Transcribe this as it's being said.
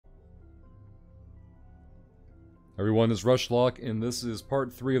Everyone, it's Rushlock, and this is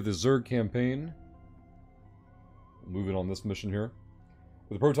part 3 of the Zerg campaign. Moving on this mission here.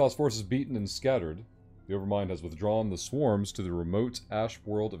 With the Protoss forces beaten and scattered, the Overmind has withdrawn the swarms to the remote ash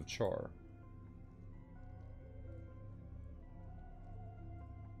world of Char.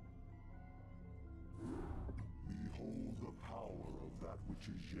 Behold the power of that which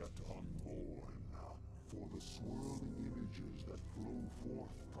is yet unborn, for the swirling images that flow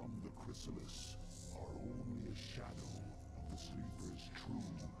forth from the chrysalis are only a shadow of the sleeper's true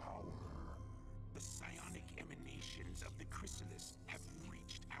power. The psionic emanations of the chrysalis have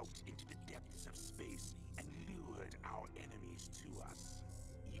reached out into the depths of space and lured our enemies to us.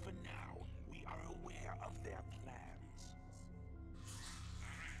 Even now, we are aware of their plans.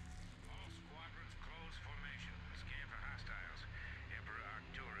 All squadrons close formation. Scan for hostiles. Emperor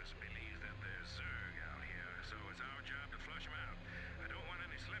Arcturus believes that there's Zerg out here, so it's our job to flush them out. I don't want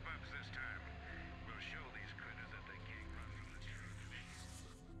any slip-ups this time. We'll show these critters that they can't run from the truth.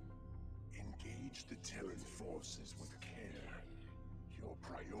 Engage the Terran forces with care. Your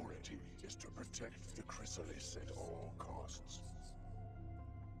priority is to protect the chrysalis at all costs.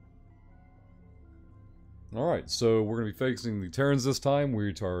 Alright, so we're going to be facing the Terrans this time.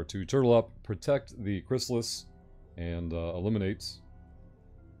 We are to turtle up, protect the chrysalis, and eliminate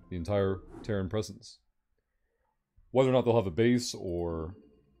the entire Terran presence. Whether or not they'll have a base or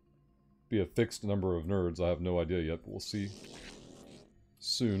be a fixed number of nerds, I have no idea yet, but we'll see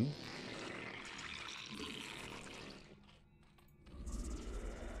soon.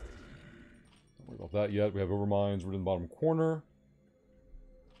 Don't worry about that yet. We have Overminds right in the bottom corner.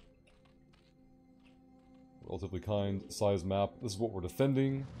 Relatively kind size map. This is what we're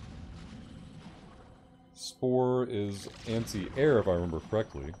defending. Spore is anti-air, if I remember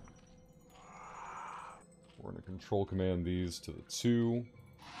correctly. We're going to control command these to the 2.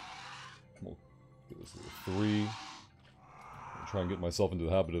 We'll get this to the 3. I'll try and get myself into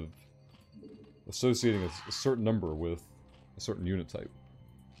the habit of associating a certain number with a certain unit type.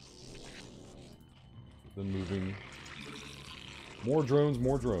 Then moving. More drones,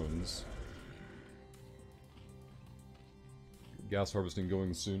 more drones. Gas harvesting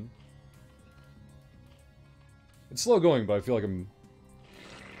going soon. It's slow going, but I feel like I'm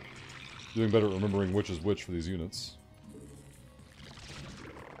doing better at remembering which is which for these units.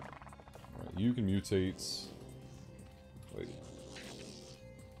 Alright, you can mutate. Wait.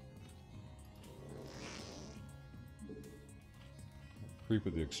 Creep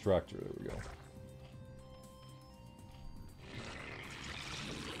with the extractor, there we go.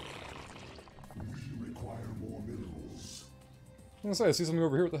 We require more minerals. I'm gonna say, I see something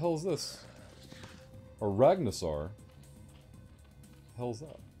over here. What the hell is this? A Ragnarsar. What the hell is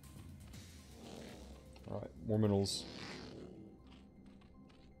that? Alright, more minerals.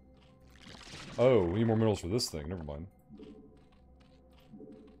 Oh, we need more minerals for this thing. Never mind.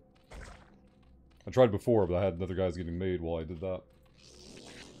 I tried before, but I had other guys getting made while I did that.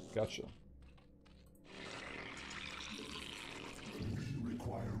 Gotcha. We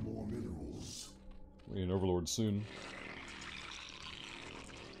require more minerals. We need an Overlord soon.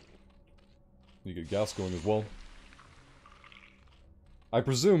 You get gas going as well. I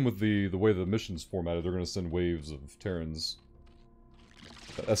presume with the way the mission's formatted, they're going to send waves of Terrans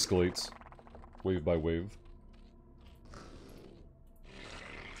that escalates wave by wave.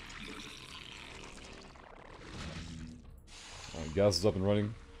 Alright, gas is up and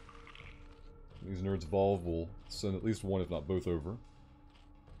running. These nerds evolve, we'll send at least one, if not both, over.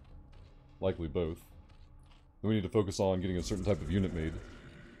 Likely both. Then we need to focus on getting a certain type of unit made.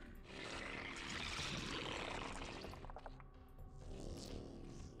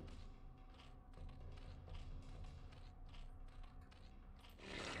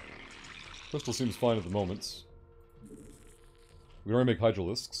 Crystal seems fine at the moment. We can already make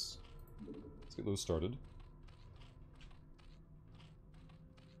Hydralisks. Let's get those started.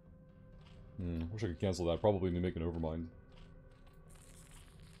 Wish I could cancel that. Probably need to make an Overmind.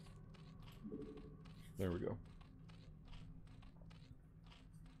 There we go.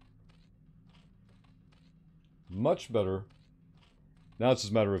 Much better. Now it's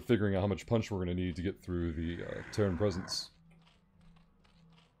just a matter of figuring out how much punch we're going to need to get through the Terran presence.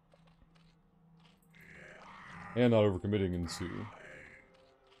 And not overcommitting into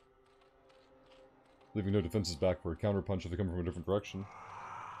leaving no defenses back for a counterpunch if they come from a different direction.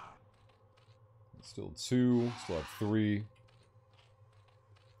 Still 2, still have 3.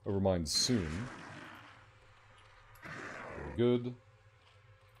 Overmind soon. Very good.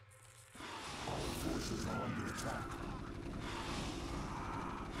 Forces are under attack.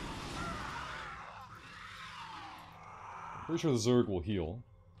 Pretty sure the Zerg will heal.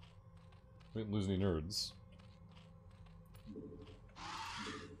 We didn't lose any nerds.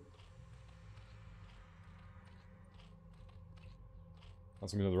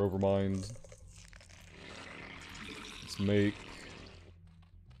 That's gonna be another overmind. Let's make...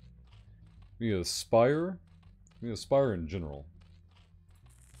 We need a spire. We need a spire in general.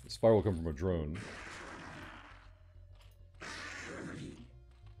 The spire will come from a drone.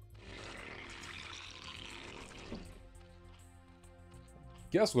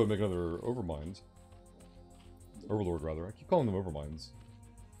 Guess we'll make another overmind. Overlord, rather. I keep calling them overminds.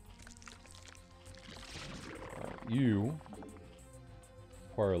 You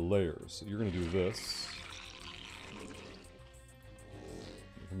acquire layers. So you're going to do this.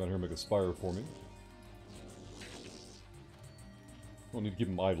 Come down here and make a spire for me. Don't need to keep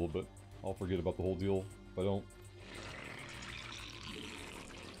them idle, but I'll forget about the whole deal if I don't.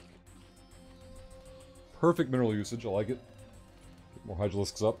 Perfect mineral usage, I like it. Get more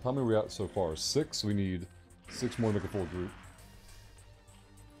hydralisks up. How many are we at so far? 6? We need 6 more to make a full group.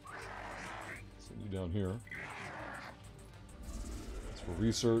 Send you down here. That's for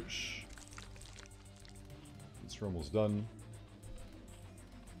research. It's almost done.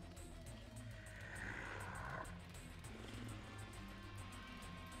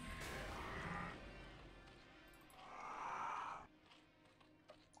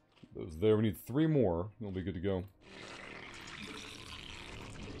 Those there. We need 3 more. We'll be good to go.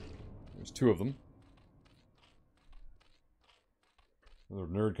 There's 2 of them. Another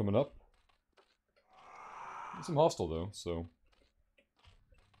nerd coming up. Some hostile though, so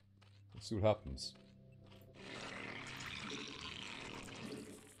let's see what happens.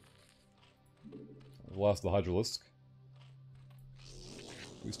 I've lost the Hydralisk.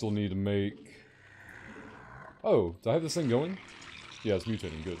 We still need to make... Oh, do I have this thing going? Yeah, it's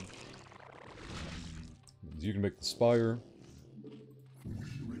mutating, good. You can make the spire. We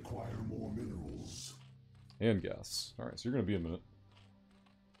require more minerals. And gas. Alright, so you're going to be a minute.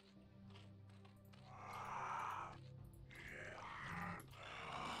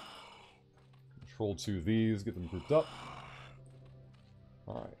 Control 2 these, get them grouped up.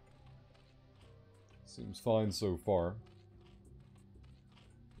 Alright. Seems fine so far.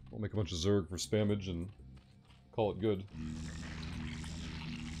 We'll make a bunch of Zerg for spammage and call it good.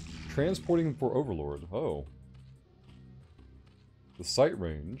 Transporting for Overlord. Oh. The sight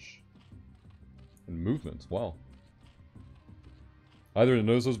range. And movement. Wow. I either didn't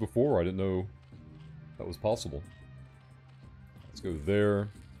notice those before, or I didn't know that was possible. Let's go there.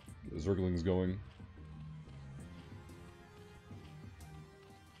 Get the Zerglings going.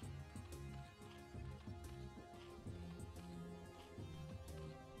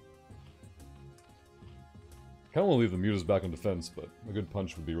 I kind of want to leave the mutas back on defense, but a good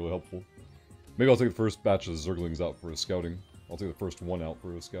punch would be really helpful. Maybe I'll take the first batch of Zerglings out for a scouting. I'll take the first one out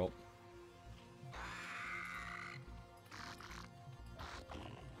for a scout.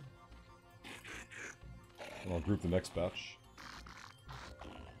 And I'll group the next batch.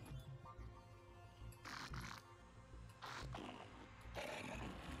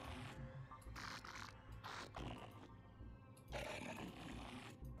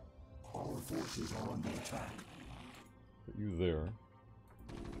 Our forces are under attack. Put you there.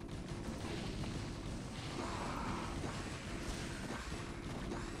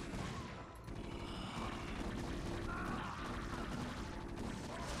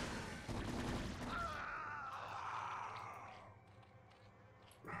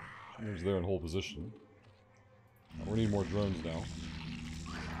 There's there in whole position. We need more drones now.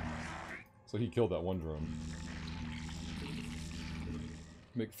 So he killed that one drone.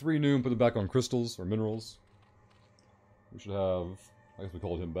 Make 3 new and put them back on crystals or minerals. We should have... I guess we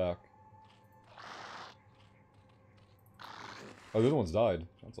called him back. Oh, the other one's died.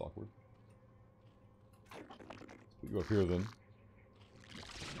 That's awkward. Let's put you up here then.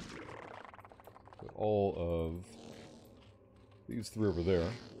 Put all of these 3 over there.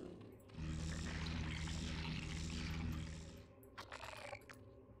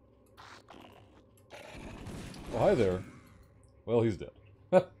 Oh, hi there. Well, he's dead.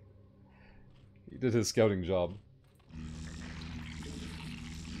 He did his scouting job.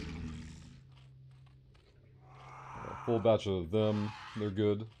 Full batch of them. They're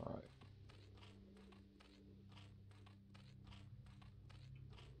good. Alright.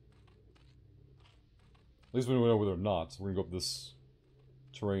 At least we know where they're not. We're gonna go up this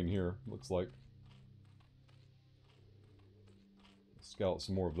terrain here, looks like. Scout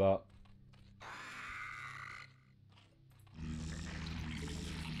some more of that.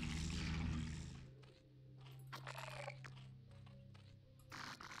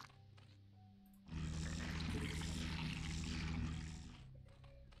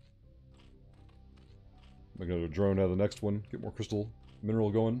 Make another drone out of the next one. Get more crystal mineral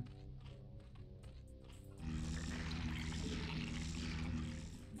going.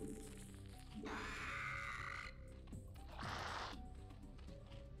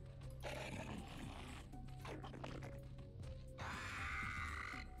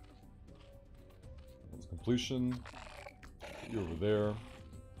 That's completion. Get you over there.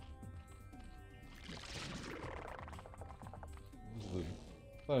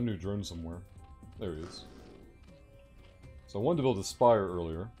 I a new drone somewhere. There he is. So I wanted to build a spire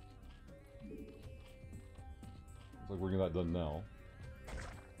earlier. Looks like we're getting that done now.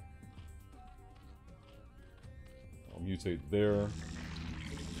 I'll mutate there.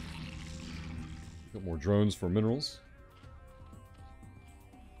 Got more drones for minerals.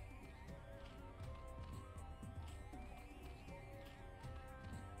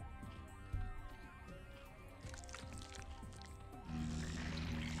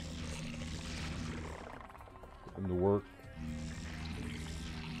 Put them to work.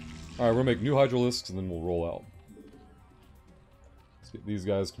 Alright, we're gonna make new hydralisks and then we'll roll out. Let's get these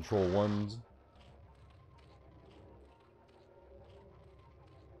guys control ones.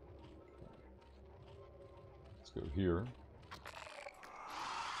 Let's go here.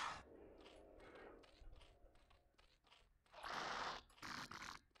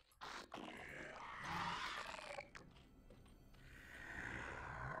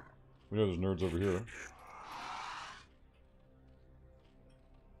 We know there's nerds over here.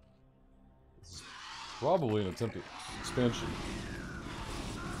 This is probably an attempt at expansion.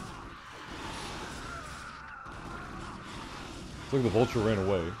 Looks like the vulture ran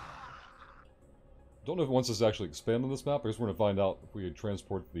away. Don't know if it wants us to actually expand on this map. I guess we're going to find out if we could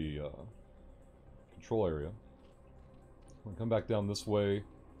transport the control area. I'm going to come back down this way.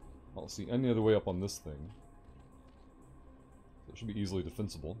 I don't see any other way up on this thing. So it should be easily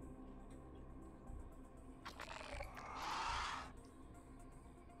defensible.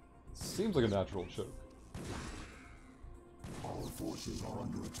 Seems like a natural choke. Our forces are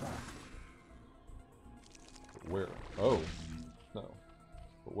under attack. But where? Oh. No.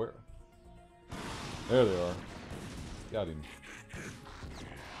 But where? There they are. Got him.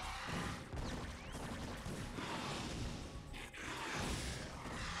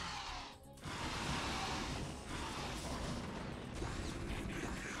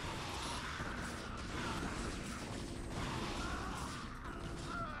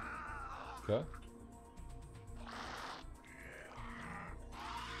 Okay.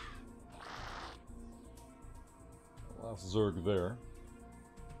 Last Zerg there.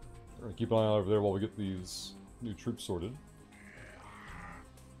 We're gonna keep an eye out over there while we get these new troops sorted.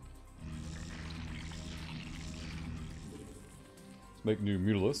 Let's make new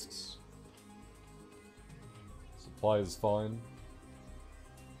mutalisks. Supply is fine.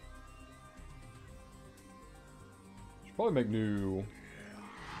 Should probably make new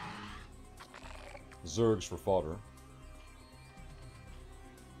Zergs for fodder.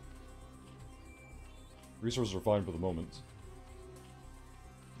 Resources are fine for the moment.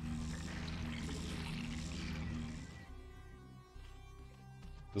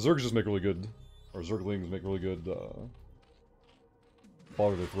 The Zergs just make really good, or Zerglings make really good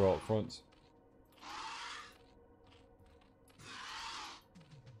fodder to throw out front.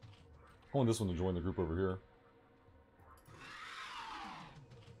 I want this one to join the group over here.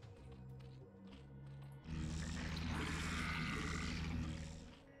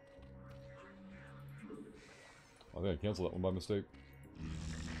 I think I canceled that one by mistake.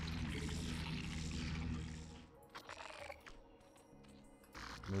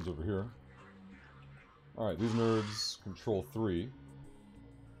 Nerds over here. Alright, these nerds control 3.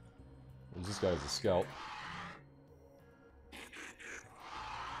 There's this guy as a scout.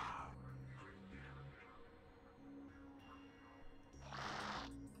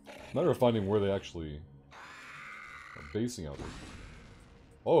 Matter of finding where they actually are basing out of.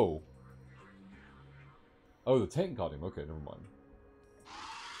 Oh! Oh, the tank got him. Okay, never mind.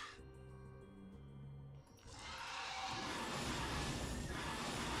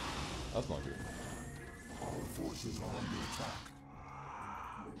 That's not good. Our forces are under attack.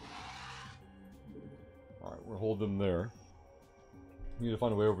 Alright, we'll hold them there. We need to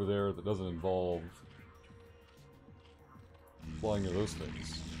find a way over there that doesn't involve flying into those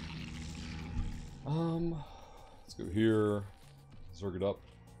things. Let's go here. Zerg it up.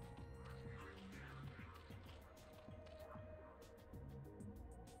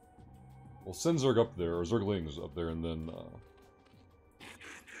 We'll send Zerg up there, or Zerglings up there, and then,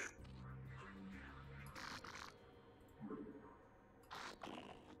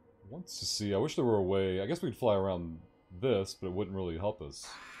 wants to see, I wish there were a way, I guess we could fly around this, but it wouldn't really help us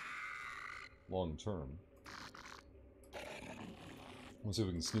long term. Let's see if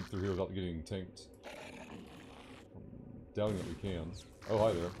we can sneak through here without getting tanked. Doubting that we can. Oh,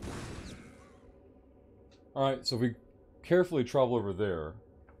 hi there. Alright, so if we carefully travel over there,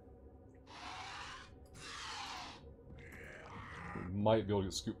 we might be able to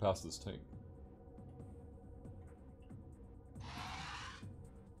get scooped past this tank.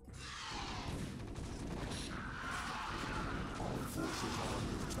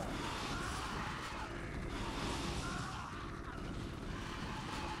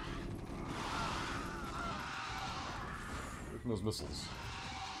 Away from those missiles.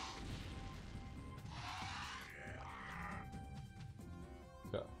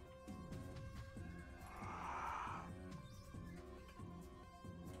 Okay.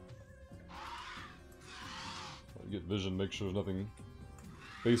 Get vision, make sure there's nothing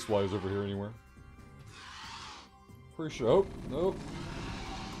base-wise over here anywhere. Pretty sure. Oh, nope.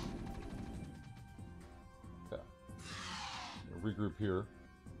 Okay. Regroup here.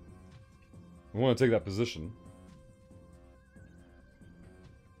 We want to take that position.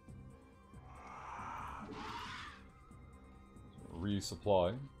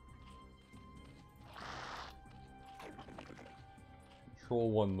 Resupply.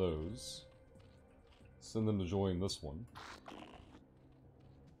 Control one those. Send them to join this one.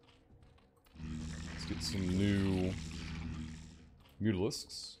 Let's get some new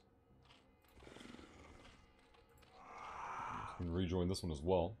Mutalisks. Can rejoin this one as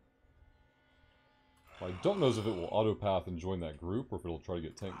well. What I don't know is if it will autopath and join that group, or if it'll try to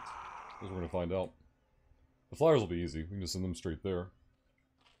get tanked. That's what we're going to find out. The flyers will be easy. We can just send them straight there.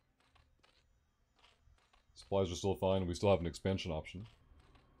 Supplies are still fine, and we still have an expansion option.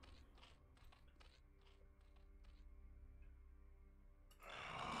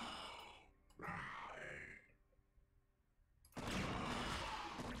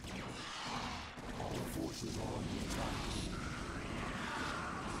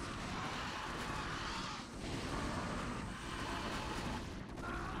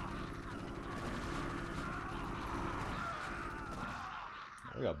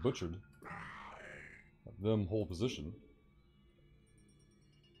 I got butchered. Have them hold position.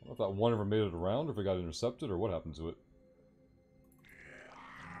 I don't know if that one ever made it around, or if it got intercepted, or what happened to it.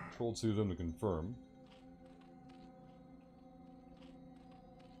 Control 2 them to confirm.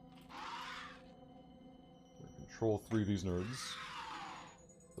 Control 3 these nerds.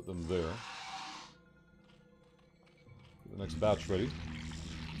 Put them there. Get the next batch ready.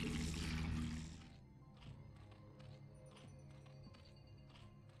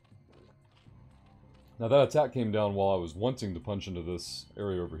 Now that attack came down while I was wanting to punch into this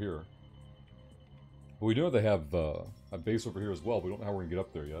area over here. But we know they have a base over here as well, but we don't know how we're going to get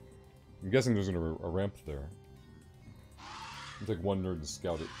up there yet. I'm guessing there's going to be a ramp there. I'll take one nerd to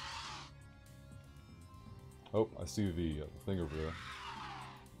scout it. Oh, I see the thing over there.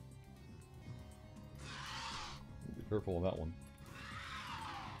 Be careful on that one.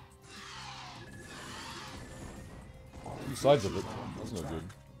 Two sides of it. That's no good.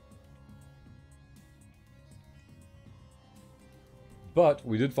 But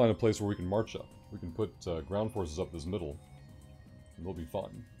we did find a place where we can march up. We can put ground forces up this middle, and they'll be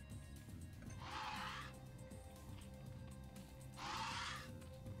fun.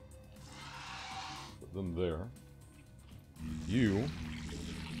 Put them there. You,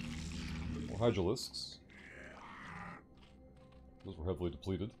 more Hydralisks. Those were heavily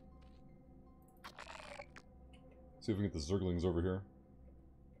depleted. See if we can get the Zerglings over here.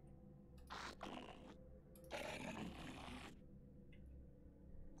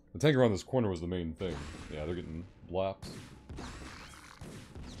 The tank around this corner was the main thing. Yeah, they're getting lapped.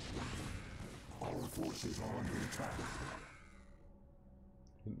 Our forces are under attack.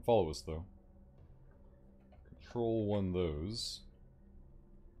 Didn't follow us though. Control one those.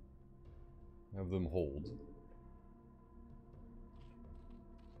 Have them hold.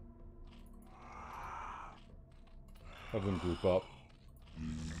 Have them group up.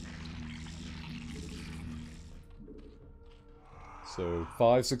 So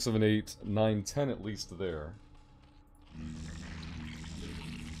 5, 6, 7, 8, 9, 10 at least there.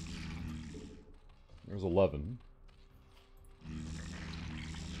 There's 11.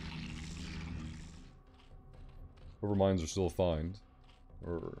 Overminds are still fine.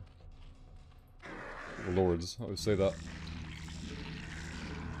 Or lords, I would say that.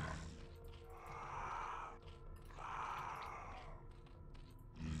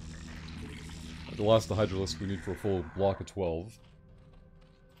 The last the Hydralisk we need for a full block of 12.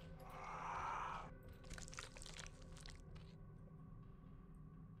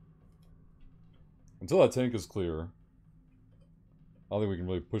 Until that tank is clear, I don't think we can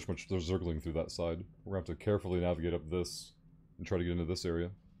really push much Zergling through that side. We're going to have to carefully navigate up this and try to get into this area.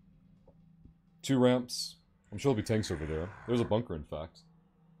 2 ramps. I'm sure there'll be tanks over there. There's a bunker, in fact.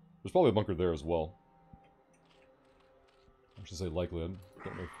 There's probably a bunker there as well. I should say likely. I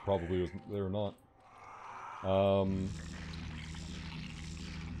don't know if probably was there or not.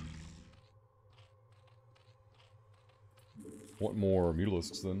 Want more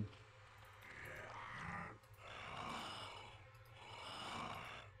mutalisks then?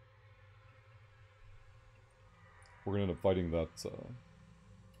 We're gonna end up fighting that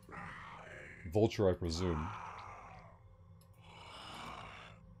vulture, I presume.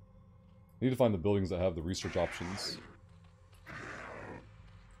 Need to find the buildings that have the research options.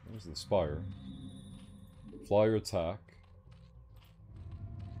 There's the spire. Flyer attack.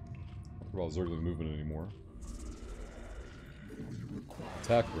 Not about Zergling movement anymore.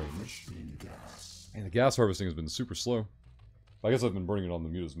 Attack range. And the gas harvesting has been super slow. I guess I've been burning it on the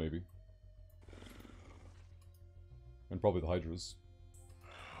mutas, maybe. And probably the hydras.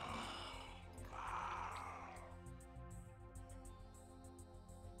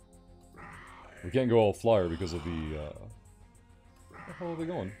 We can't go all flyer because of the, where the hell are they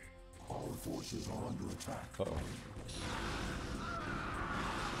going? Our forces are under attack. Uh-oh.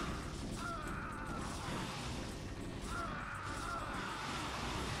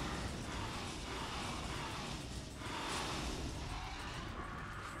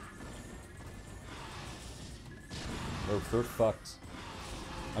 Oh, they're fucked.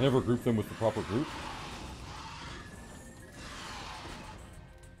 I never grouped them with the proper group.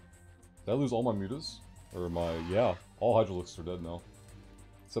 Did I lose all my mutas? Or my... yeah, all Hydralisks are dead now.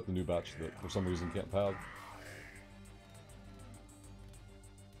 Except the new batch that for some reason can't pad.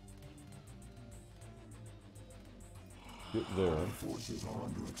 Get there. Our forces are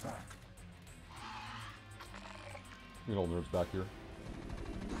under attack. Get all nerds back here.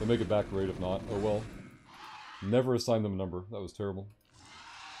 They make it back great, if not, oh well. Never assign them a number. That was terrible.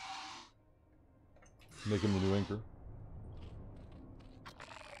 Make him the new anchor.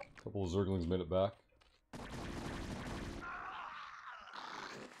 A couple of Zerglings made it back.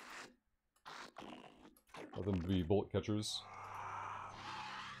 Let them be bullet catchers.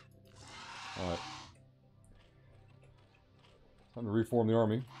 Alright. Time to reform the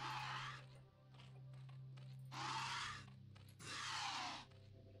army.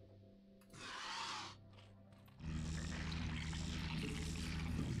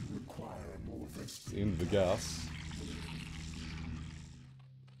 It's the end of the gas.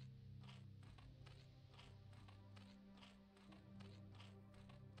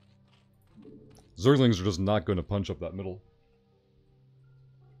 Zerglings are just not going to punch up that middle.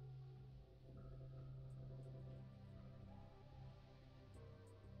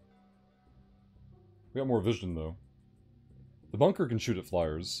 We got more vision, though. The bunker can shoot at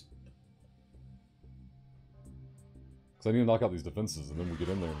flyers. Because I need to knock out these defenses, and then we get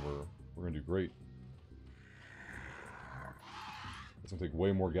in there and we're going to do great. It's going to take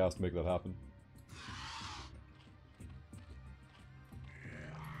way more gas to make that happen.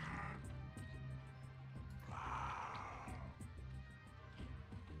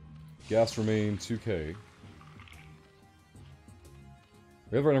 Gas remain 2k.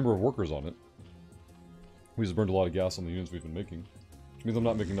 We have our number of workers on it. We just burned a lot of gas on the units we've been making. Which means I'm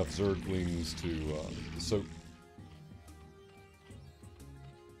not making enough Zerglings to soak.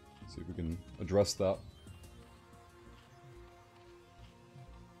 See if we can address that.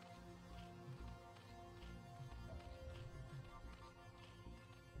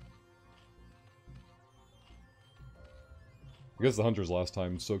 I guess the hunters last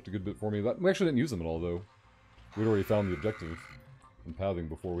time soaked a good bit for me. We actually didn't use them at all, though. We'd already found the objective in pathing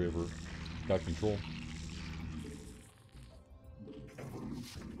before we ever got control.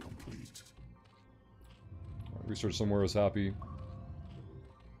 Evolution complete. Research somewhere is happy.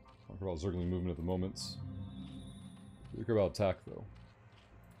 Don't care about Zergling movement at the moment. We care about attack, though.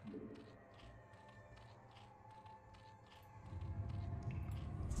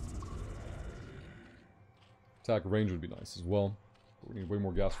 Attack range would be nice as well. But we need way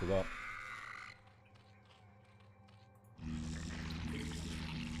more gas for that.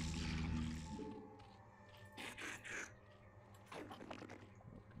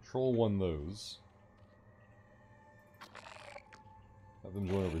 Control 1 those. Have them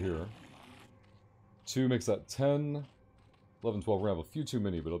join over here. 2 makes that 10. 11, 12. We're gonna have a few too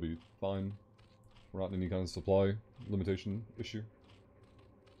many, but it'll be fine. We're not in any kind of supply limitation issue.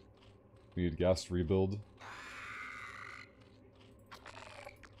 We need gas to rebuild.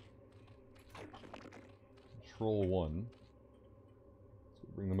 Control 1. So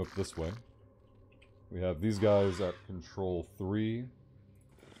bring them up this way. We have these guys at Control 3.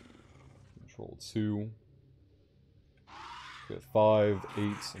 Control 2. Okay, 5, 8,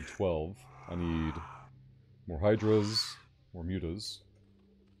 and 12. I need more Hydras, more Mutas.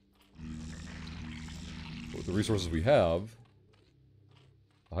 But with the resources we have,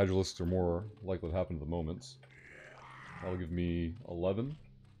 the Hydralisks are more likely to happen at the moment. That'll give me 11.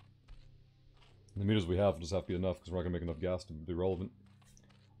 And the Mutas we have just have to be enough, because we're not going to make enough gas to be relevant.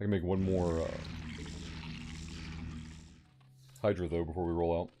 I can make one more Hydra, though, before we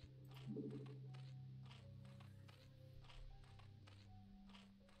roll out.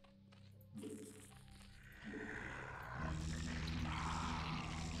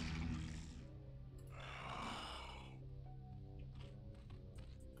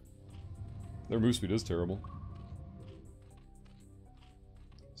 Their move speed is terrible.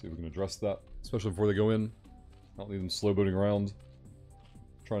 See if we can address that, especially before they go in. I don't need them slow boating around,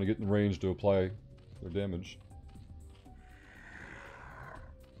 trying to get in range to apply their damage.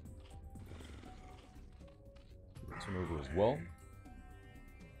 This one over as well.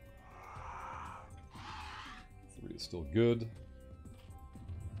 3 is still good.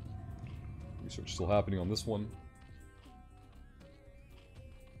 Research still happening on this one.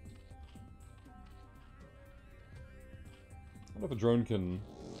 I don't know if a drone can...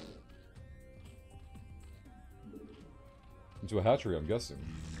 into a hatchery, I'm guessing.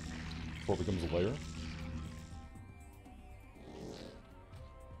 Before it becomes a lair.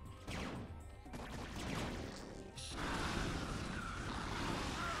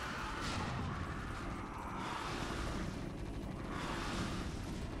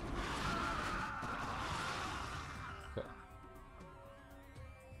 Okay.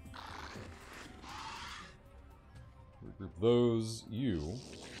 Regroup those. You.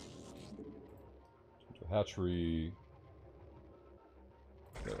 Into a hatchery.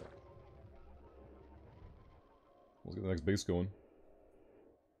 There. Let's get the next base going.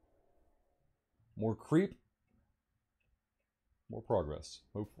 More creep. More progress,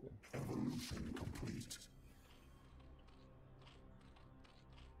 hopefully. Evolution complete.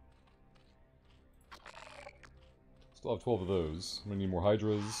 Still have 12 of those. I'm gonna need more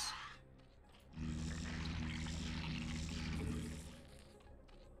Hydras.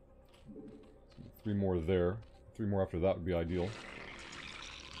 3 more there. 3 more after that would be ideal.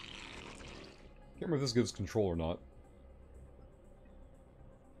 Can't remember if this gives control or not.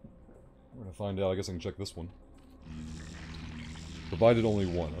 We're gonna find out. I guess I can check this one. Provided only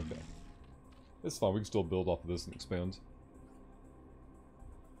 1, okay. It's fine, we can still build off of this and expand.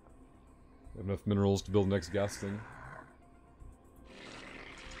 We have enough minerals to build the next gas thing.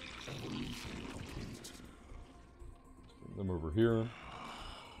 Bring them over here.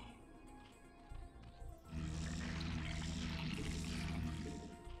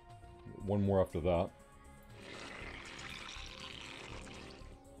 One more after that.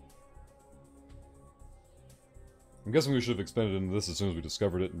 I'm guessing we should have expanded into this as soon as we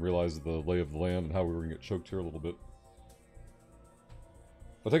discovered it and realized the lay of the land and how we were going to get choked here a little bit.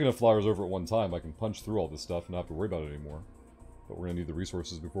 If I take enough flyers over at one time, I can punch through all this stuff and not have to worry about it anymore. But we're going to need the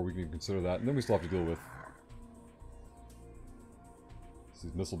resources before we can even consider that. And then we still have to deal with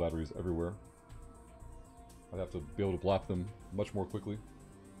these missile batteries everywhere. I'd have to be able to blap them much more quickly.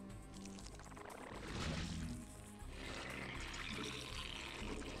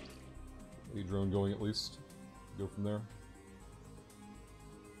 A drone going at least. Go from there.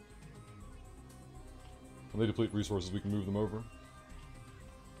 When they deplete resources, we can move them over.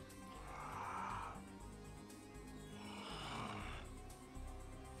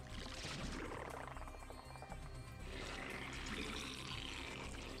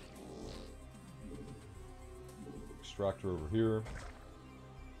 Extractor over here.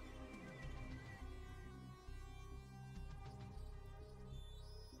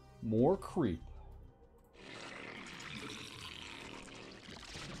 More creep.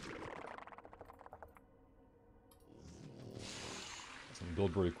 So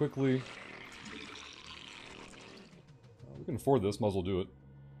build very quickly. We can afford this, might as well do it.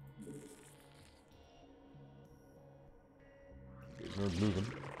 Get nerds moving.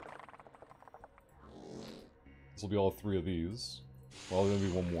 This will be all 3 of these. Well, there's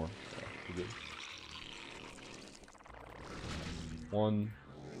gonna be 1 more. Yeah, we're good. 1,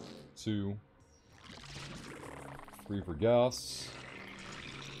 2, 3 for gas.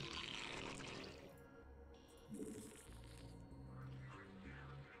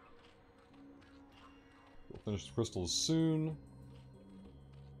 We'll finish the crystals soon.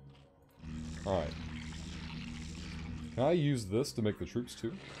 Alright. Can I use this to make the troops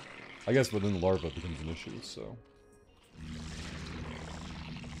too? I guess within the larva it becomes an issue, so.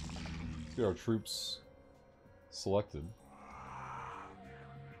 Let's get our troops selected.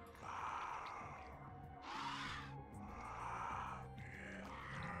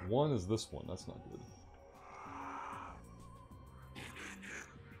 1 is this one. That's not good.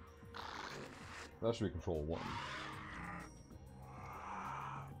 That should be control 1.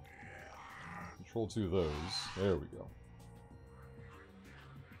 Control 2 of those. There we go.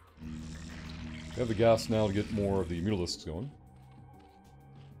 We have the gas now to get more of the mutalisks going.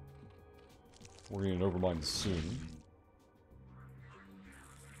 We're getting an overmind soon.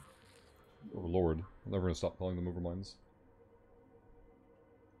 Overlord. I'm never going to stop calling them overminds.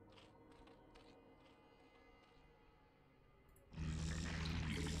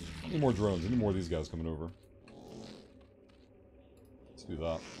 Any more drones? Any more of these guys coming over? Let's do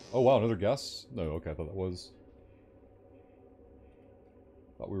that. Oh wow, another gas? No, okay, I thought that was.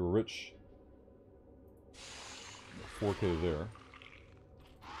 Thought we were rich. 4K there.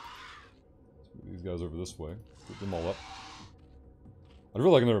 Let's move these guys over this way. Get them all up. I'd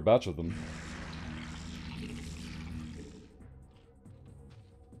really like another batch of them.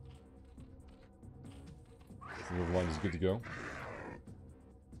 The overmind is good to go.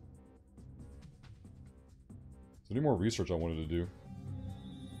 Any more research I wanted to do?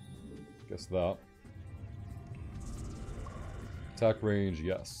 Guess that. Attack range,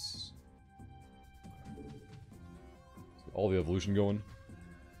 yes. All the evolution going.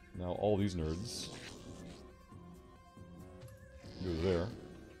 Now all these nerds go there.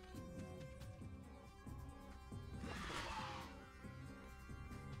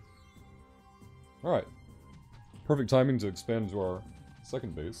 Alright. Perfect timing to expand into our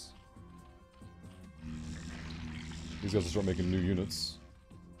second base. These guys will start making new units.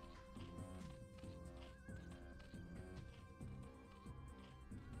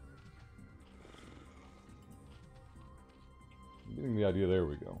 I'm getting the idea, there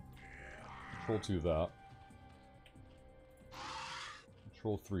we go. Control 2 that.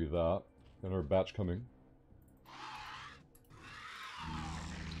 Control 3 that. Another batch coming.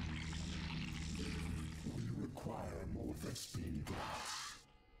 We require more Vespine glass.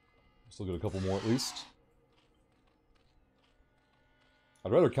 Still get a couple more at least.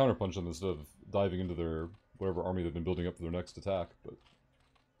 I'd rather counterpunch them instead of diving into their whatever army they've been building up for their next attack, but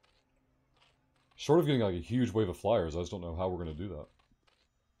short of getting like a huge wave of flyers, I just don't know how we're going to do that.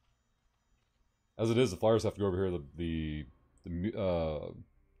 As it is, the flyers have to go over here. Not the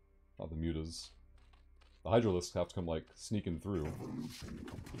mutas. The hydralisks have to come like sneaking through.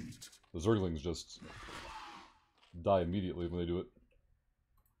 The zerglings just die immediately when they do it.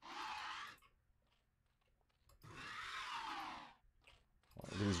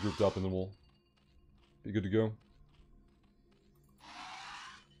 Get these grouped up and then we'll be good to go.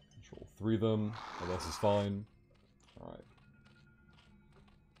 Control 3 them. That else is fine. Alright.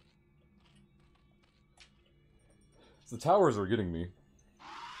 So the towers are getting me.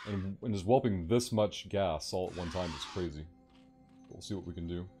 And just whelping this much gas all at one time is crazy. We'll see what we can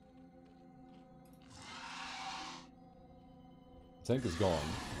do. The tank is gone.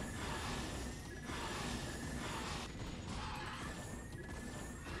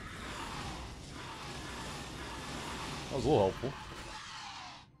 That was a little helpful.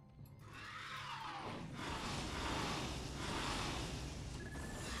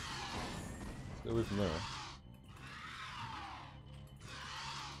 Stay away from there.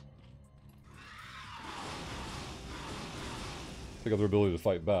 Take out their ability to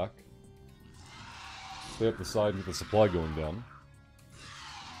fight back. Stay up the side and get the supply going down.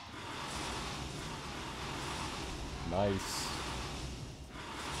 Nice.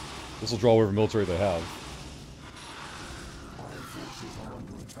 This will draw whatever military they have.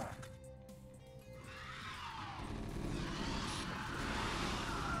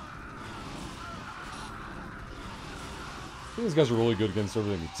 I think these guys are really good against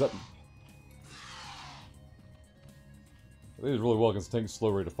everything except... They did really well against tanks' slow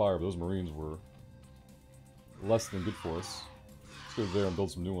rate of fire, but those marines were less than good for us. Let's go there and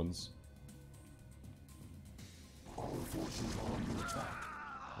build some new ones. Oh,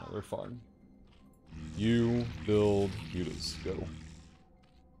 they're fine. You build mutas. Go.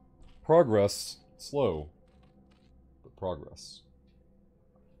 Progress. Slow. But progress.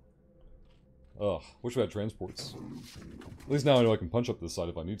 Ugh. Wish we had transports. At least now I know I can punch up this side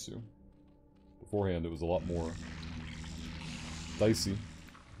if I need to. Beforehand it was a lot more dicey.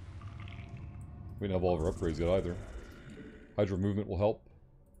 We didn't have all of our upgrades yet either. Hydra movement will help.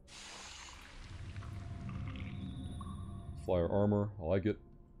 Flyer armor. I like it.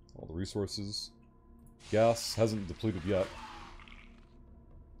 All the resources. Gas hasn't depleted yet.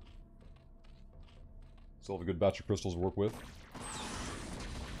 Still have a good batch of crystals to work with.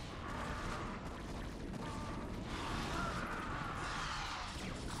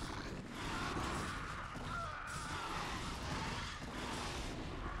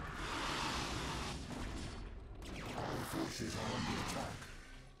 forces are under attack.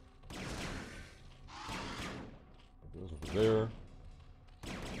 Goes over there.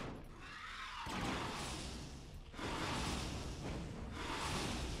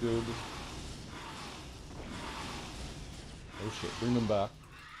 Good. Oh shit, bring them back.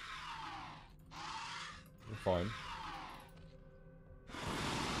 They're fine.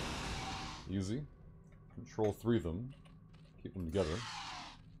 Easy. Control 3 of them. Keep them together.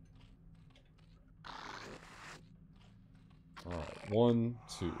 Alright, 1,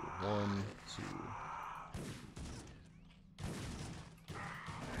 2, 1, 2.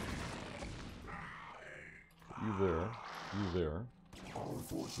 You there, you there. Our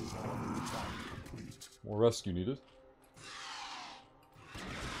forces are under attack. Complete. More rescue needed.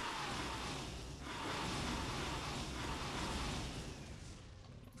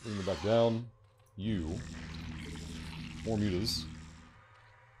 Bring them back down. You. More mutas.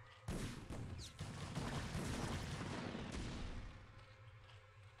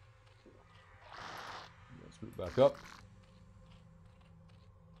 Let's move back up.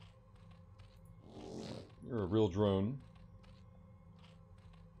 You're a real drone.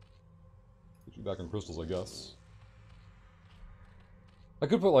 Get you back on crystals, I guess. I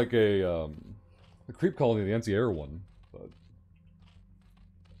could put like a creep colony, the anti-air one, but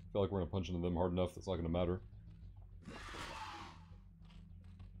I feel like we're gonna punch into them hard enough that's not gonna matter.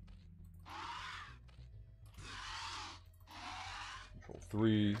 Control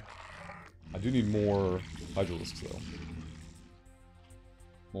 3. I do need more Hydralisks though.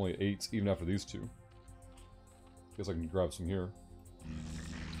 I'm only 8 even after these two. Guess I can grab some here.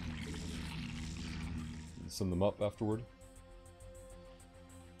 Send them up afterward.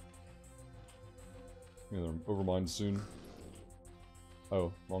 Yeah, they're overmined soon.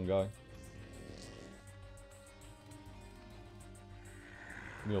 Oh, wrong guy.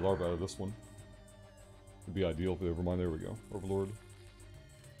 Need a larva out of this one. Would be ideal for the overmind. There we go. Overlord.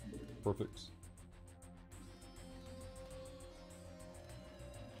 Perfect.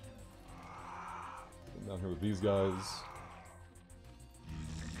 Down here with these guys.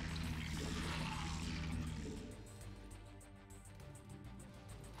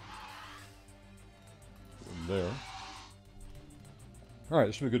 There. Alright,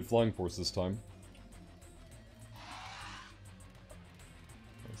 this should be a good flying force this time.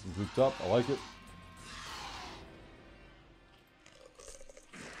 Nice and grouped up, I like it.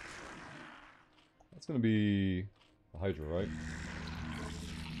 That's gonna be a Hydra, right?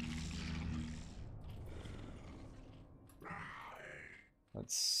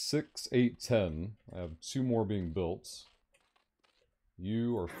 That's 6, 8, 10. I have 2 more being built.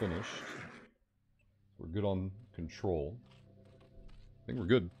 You are finished. We're good on control. I think we're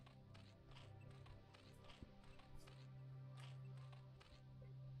good.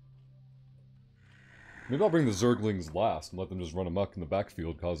 Maybe I'll bring the Zerglings last and let them just run amok in the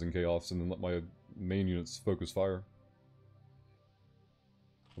backfield causing chaos and then let my main units focus fire.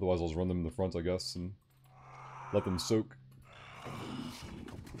 Otherwise I'll just run them in the front, I guess, and let them soak.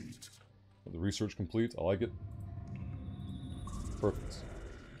 The research complete, I like it. Perfect.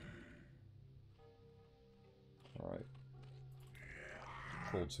 Alright.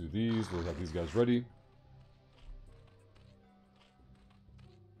 Control 2 these, we'll have these guys ready.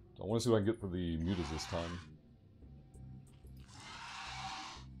 I want to see what I can get for the mutas this time.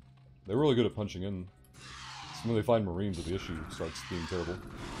 They're really good at punching in. It's when they find marines that the issue starts being terrible.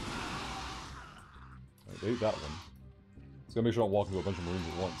 Right, they ate that one. Just gotta make sure I don't walk into a bunch of marines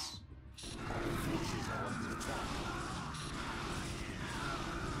at once.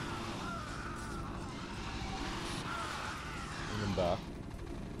 Bring them back.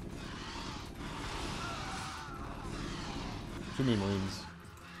 Too many marines.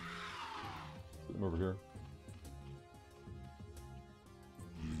 Put them over here.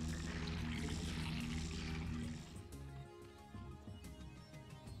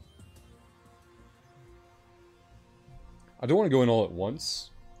 I don't want to go in all at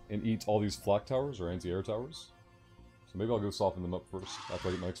once and eat all these flak towers or anti-air towers. So maybe I'll go soften them up first after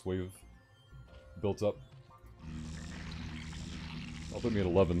I get my next wave built up. That'll put me at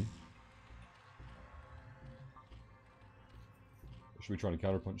 11. I should be trying to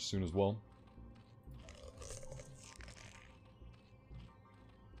counterpunch soon as well.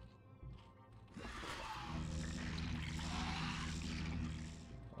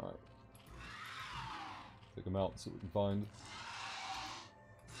 Alright. Take them out and see what we can find.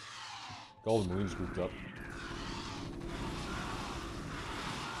 Got all the marines grouped up.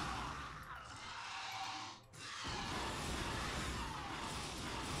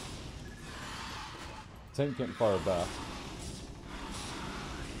 Tank can't fire back.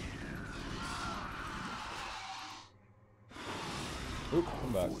 Oop,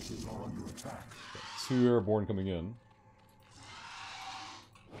 come back. Forces are under attack. 2 airborne coming in.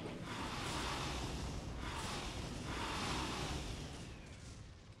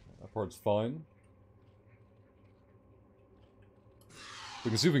 That part's fine. We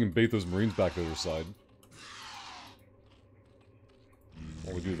can see if we can bait those Marines back to the other side.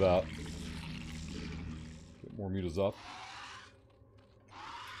 While we do that. Get more mutas up.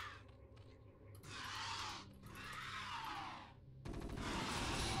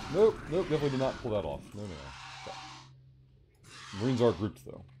 Nope, nope, definitely did not pull that off. No, no, no. Okay. Marines are grouped,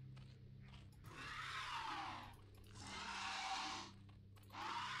 though.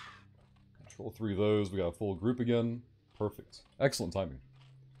 Control 3 of those. We got a full group again. Perfect. Excellent timing.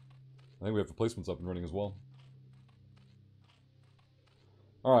 I think we have replacements up and running as well.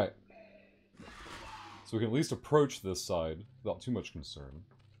 Alright. So we can at least approach this side without too much concern.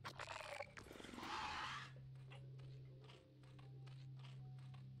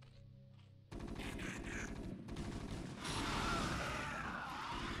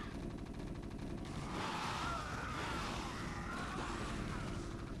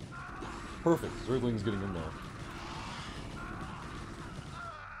 Perfect. Zergling's getting in there.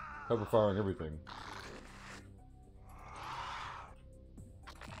 Cover firing everything.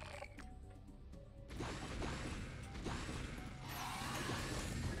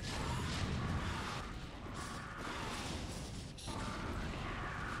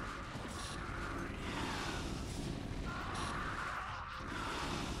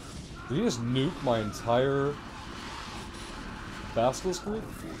 Did he just nuke my entire Basilisk group?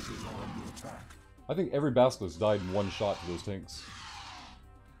 I think every Basilisk died in one shot to those tanks.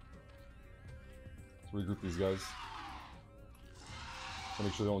 Let's regroup these guys.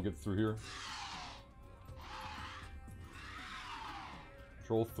 Make sure they don't get through here.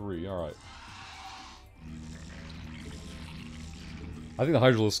 Control 3, alright. I think the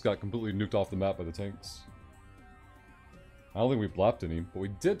Hydralisks got completely nuked off the map by the tanks. I don't think we blapped any, but we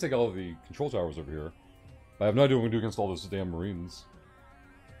did take all of the control towers over here. I have no idea what we can do against all those damn Marines.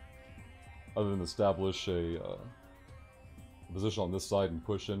 Other than establish a position on this side and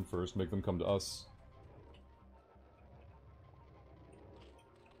push in first, make them come to us.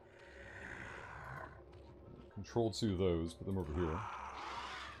 Control 2 of those, put them over here.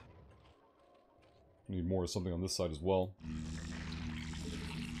 Need more of something on this side as well.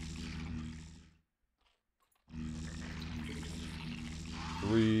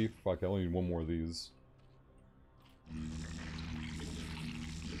 Three. Fuck, I only need one more of these.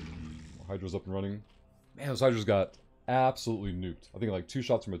 Hydra's up and running. Man, those Hydras got absolutely nuked. I think like 2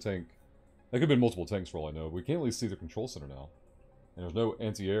 shots from a tank. That could have been multiple tanks for all I know. We can't really see the control center now. And there's no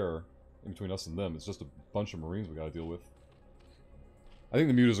anti-air in between us and them. It's just a bunch of Marines we gotta deal with. I think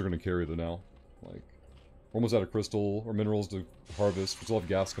the mutas are gonna carry though now. Like, we're almost out of crystal or minerals to harvest. We still have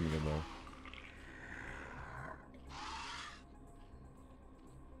gas coming in though.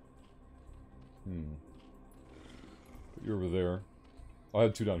 Put you over there. Oh, I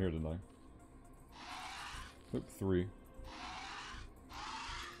had 2 down here, didn't I? Nope, 3.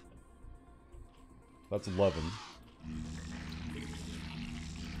 That's 11.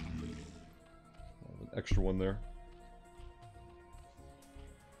 An extra one there.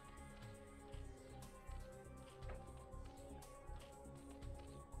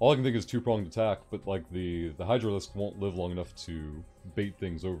 All I can think is 2-pronged attack, but like the Hydralisk won't live long enough to bait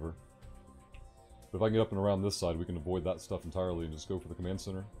things over. But if I can get up and around this side, we can avoid that stuff entirely and just go for the command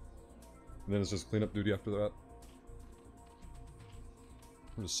center. And then it's just cleanup duty after that.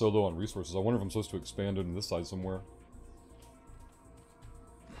 I'm just so low on resources. I wonder if I'm supposed to expand into this side somewhere.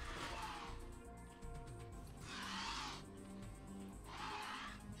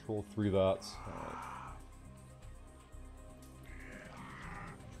 Control 3 that. Alright.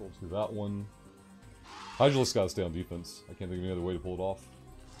 Control 2 that one. Hydralisk gotta stay on defense. I can't think of any other way to pull it off.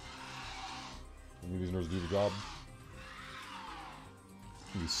 I need these nerds to do the job.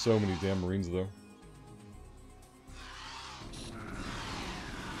 There's so many damn Marines though.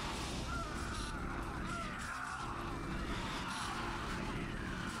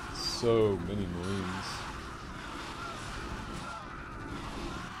 So many Marines.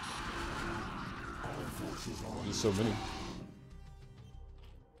 Just so many.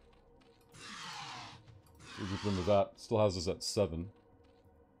 We group them with that. Still has us at 7.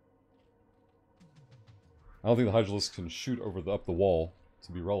 I don't think the Hydralisk can shoot over up the wall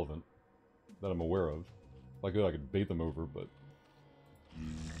to be relevant, that I'm aware of. If I could bait them over, but...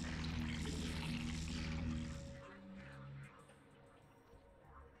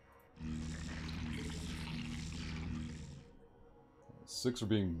 Six are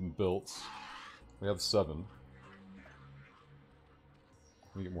being built. We have 7.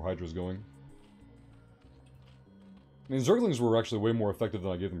 me get more Hydras going. I mean, Zerglings were actually way more effective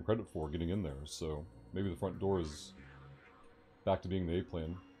than I gave them credit for getting in there, so maybe the front door is back to being the A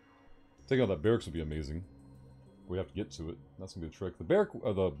plan. Taking out that barracks would be amazing. We'd have to get to it. That's gonna be a trick.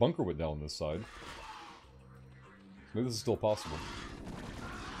 The bunker went down this side. So maybe this is still possible.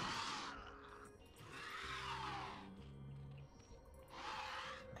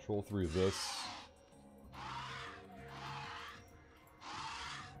 Control 3 of this.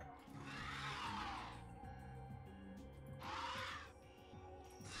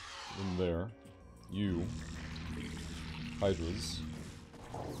 In there. You. Hydras.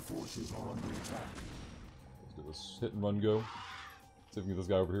 Let's do this hit and run go. See if we can get this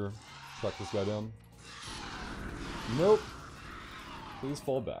guy over here. Track this guy down. Nope. Please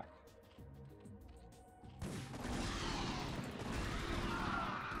fall back.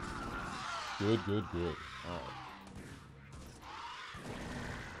 Good, good, good. Alright.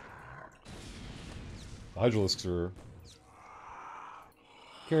 The Hydralisks are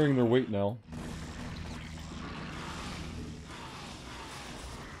carrying their weight now.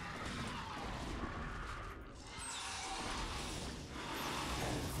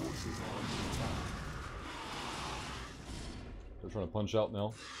 They're trying to punch out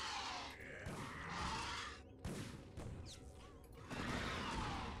now.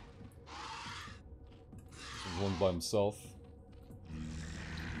 This one's by himself.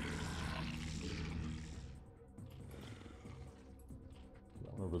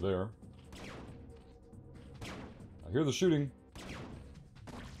 That one over there. I hear the shooting.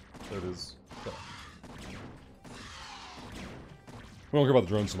 There it is. Okay. We don't care about the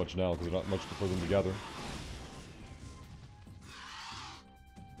drones so much now because there's not much for them to gather.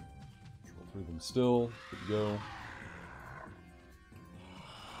 Control 3 of them still. Good to go.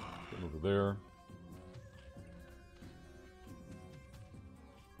 Getting over there.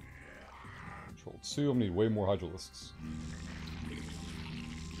 Control 2. I'm gonna need way more Hydralisks.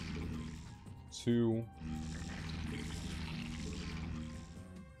 2.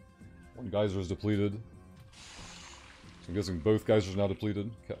 One geyser is depleted. So I'm guessing both geysers are now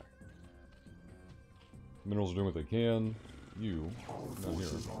depleted. Okay. Minerals are doing what they can. You, down here.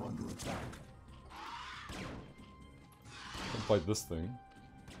 Don't fight this thing.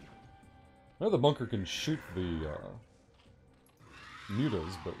 I know the bunker can shoot the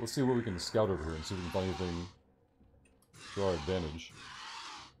mutas, but let's see what we can scout over here and see if we can find anything to our advantage.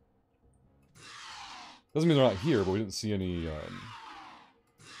 Doesn't mean they're not here, but we didn't see any...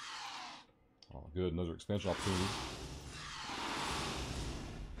 Oh, good. Another expansion opportunity.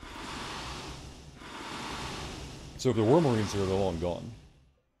 So if there were Marines here, they're long gone.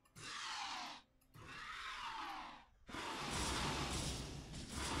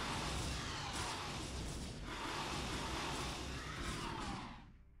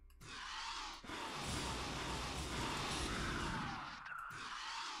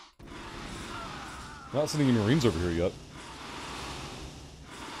 Not sending any Marines over here yet.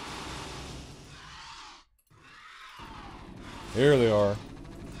 There they are.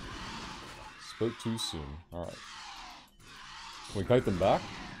 Spoke too soon. Alright. Can we kite them back?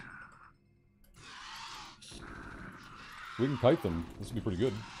 We can kite them. This would be pretty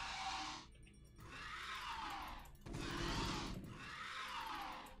good.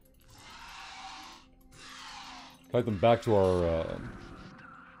 Kite them back to our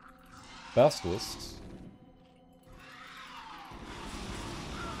basilisks.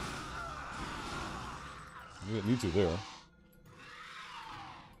 We didn't need to there.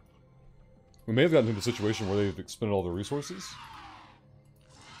 We may have gotten into a situation where they've expended all their resources.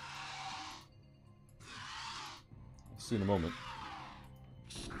 We'll see in a moment.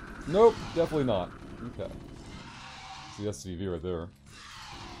 Nope, definitely not. Okay. It's the SCV right there.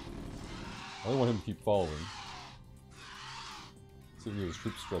 I don't want him to keep following. See if we can get his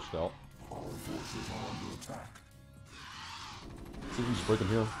troops stretched out. Our forces are under attack. See if we can just break them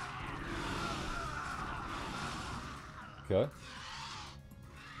here. Okay.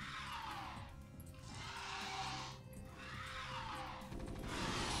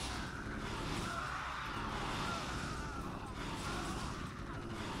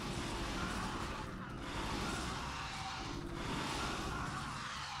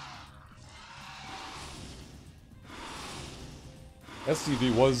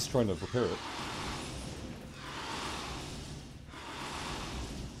 SCV was trying to prepare it.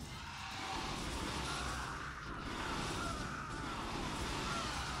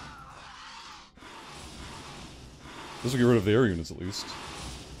 This will get rid of the air units at least.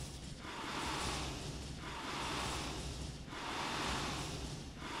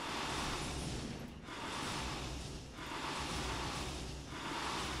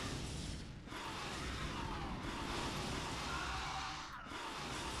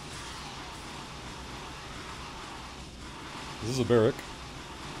 This is a barrack.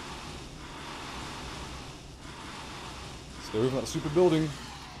 Stay away from that stupid building.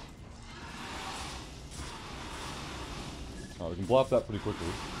 Alright, we can blop that pretty quickly.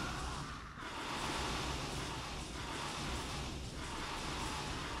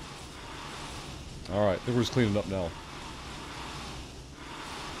 Alright, I think we're just cleaning up now.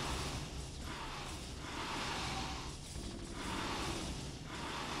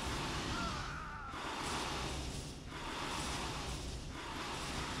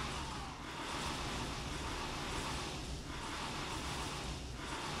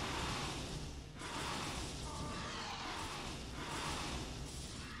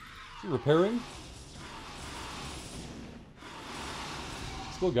 Is he repairing?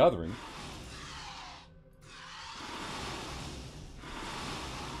 Still gathering.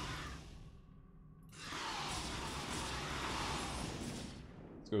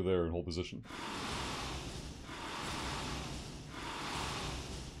 Let's go there and hold position.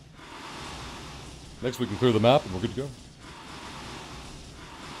 Next we can clear the map and we're good to go.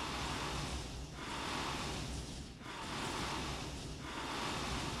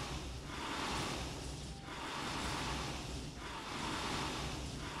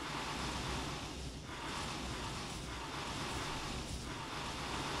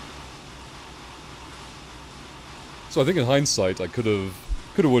 So I think in hindsight, I coulda,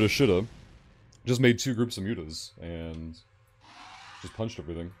 woulda, shoulda, just made 2 groups of mutas and just punched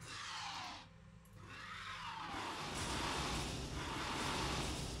everything.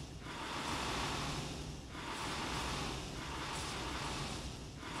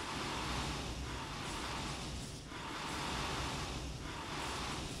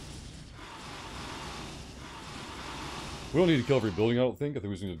 We don't need to kill every building, I don't think. I think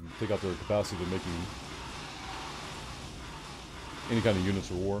we just need to take out their capacity to making any kind of units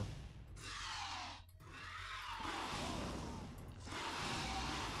or war.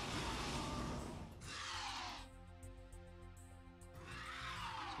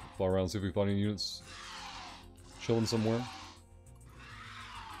 Fly around, see if we find any units chilling somewhere.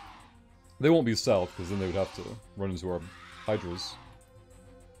 They won't be south, because then they would have to run into our hydras.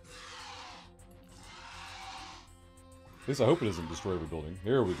 At least I hope it doesn't destroy every building.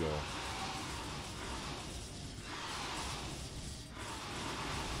 Here we go.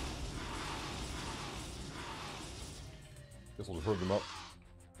 Guess we'll just herd them up.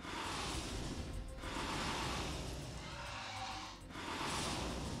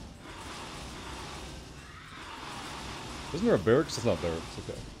 Isn't there a barracks? It's not barracks,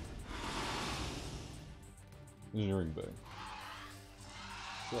 okay. Engineering bay.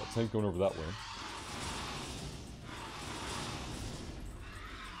 So that tank going over that way.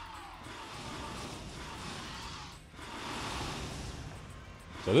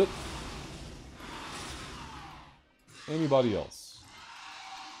 Is that it? Anybody else?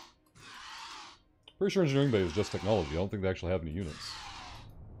 Pretty sure engineering bay is just technology. I don't think they actually have any units.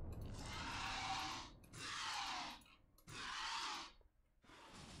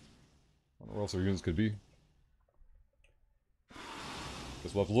 I don't know where else our units could be.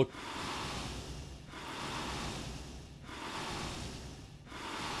 Guess we'll have to look.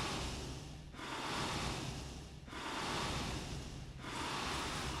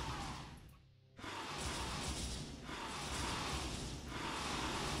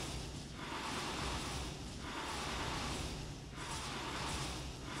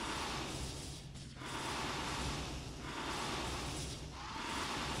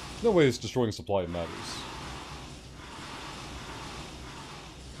 No way it's destroying supply matters.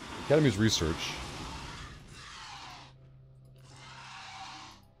 Academy's research.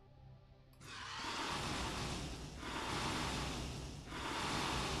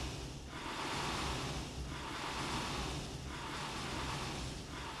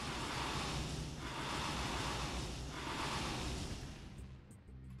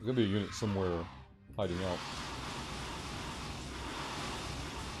 There's gonna be a unit somewhere hiding out.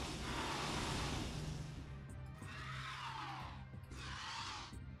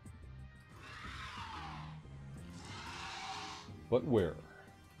 But where?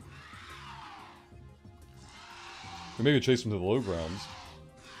 We maybe chase them to the low grounds,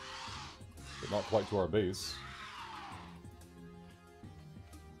 but not quite to our base.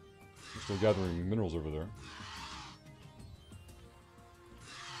 We're still gathering minerals over there.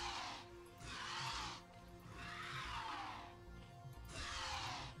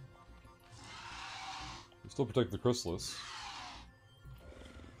 We still protect the chrysalis.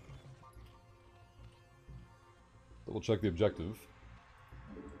 Double check the objective.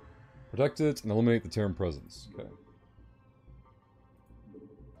 Protect it and eliminate the Terran presence. Okay.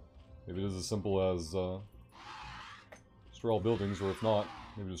 Maybe it is as simple as just Destroy all buildings, or if not,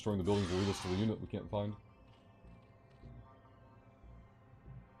 maybe destroying the buildings will lead us to the unit we can't find.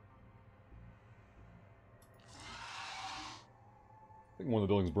 I think one of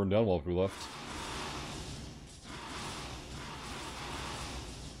the buildings burned down while we left.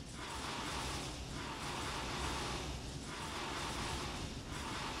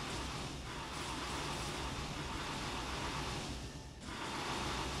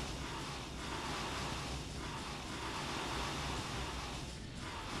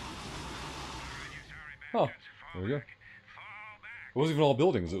 Huh. There we go. It wasn't even all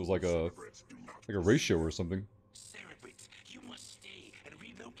buildings, it was like a ratio or something. Cerebrate, you must stay and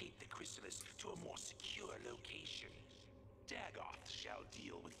relocate the chrysalis to a more secure location. Dagoth shall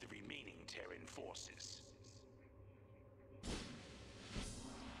deal with the remaining Terran forces.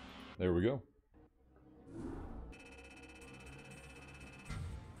 There we go.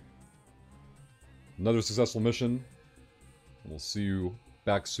 Another successful mission. We'll see you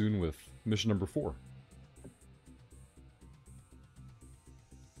back soon with mission number 4.